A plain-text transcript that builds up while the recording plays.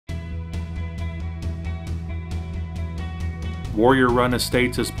Warrior Run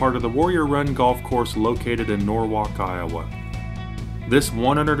Estates is part of the Warrior Run Golf Course located in Norwalk, Iowa. This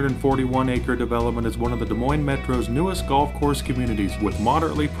 141-acre development is one of the Des Moines Metro's newest golf course communities with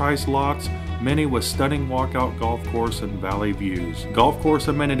moderately priced lots, many with stunning walkout golf course and valley views. Golf course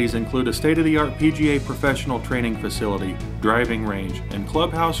amenities include a state-of-the-art PGA professional training facility, driving range, and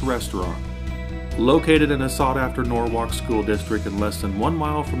clubhouse restaurant. Located in a sought-after Norwalk School District and less than 1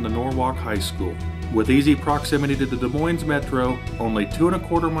 mile from the Norwalk High School. With easy proximity to the Des Moines Metro, only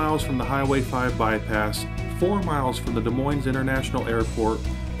 2¼ miles from the Highway 5 bypass, 4 miles from the Des Moines International Airport,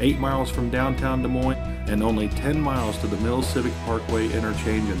 8 miles from downtown Des Moines, and only 10 miles to the Mills Civic Parkway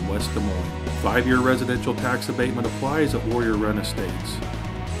interchange in West Des Moines. 5-year residential tax abatement applies at Warrior Run Estates.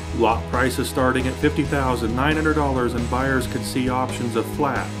 Lot prices starting at $50,900 and buyers could see options of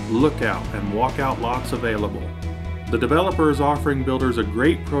flat, lookout, and walkout lots available. The developer is offering builders a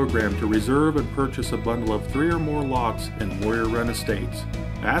great program to reserve and purchase a bundle of 3 or more lots in Warrior Run Estates.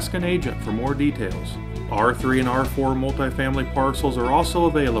 Ask an agent for more details. R3 and R4 multifamily parcels are also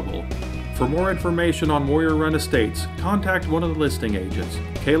available. For more information on Warrior Run Estates, contact one of the listing agents,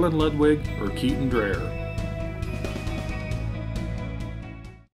 Kaylin Ludwig or Keaton Dreher.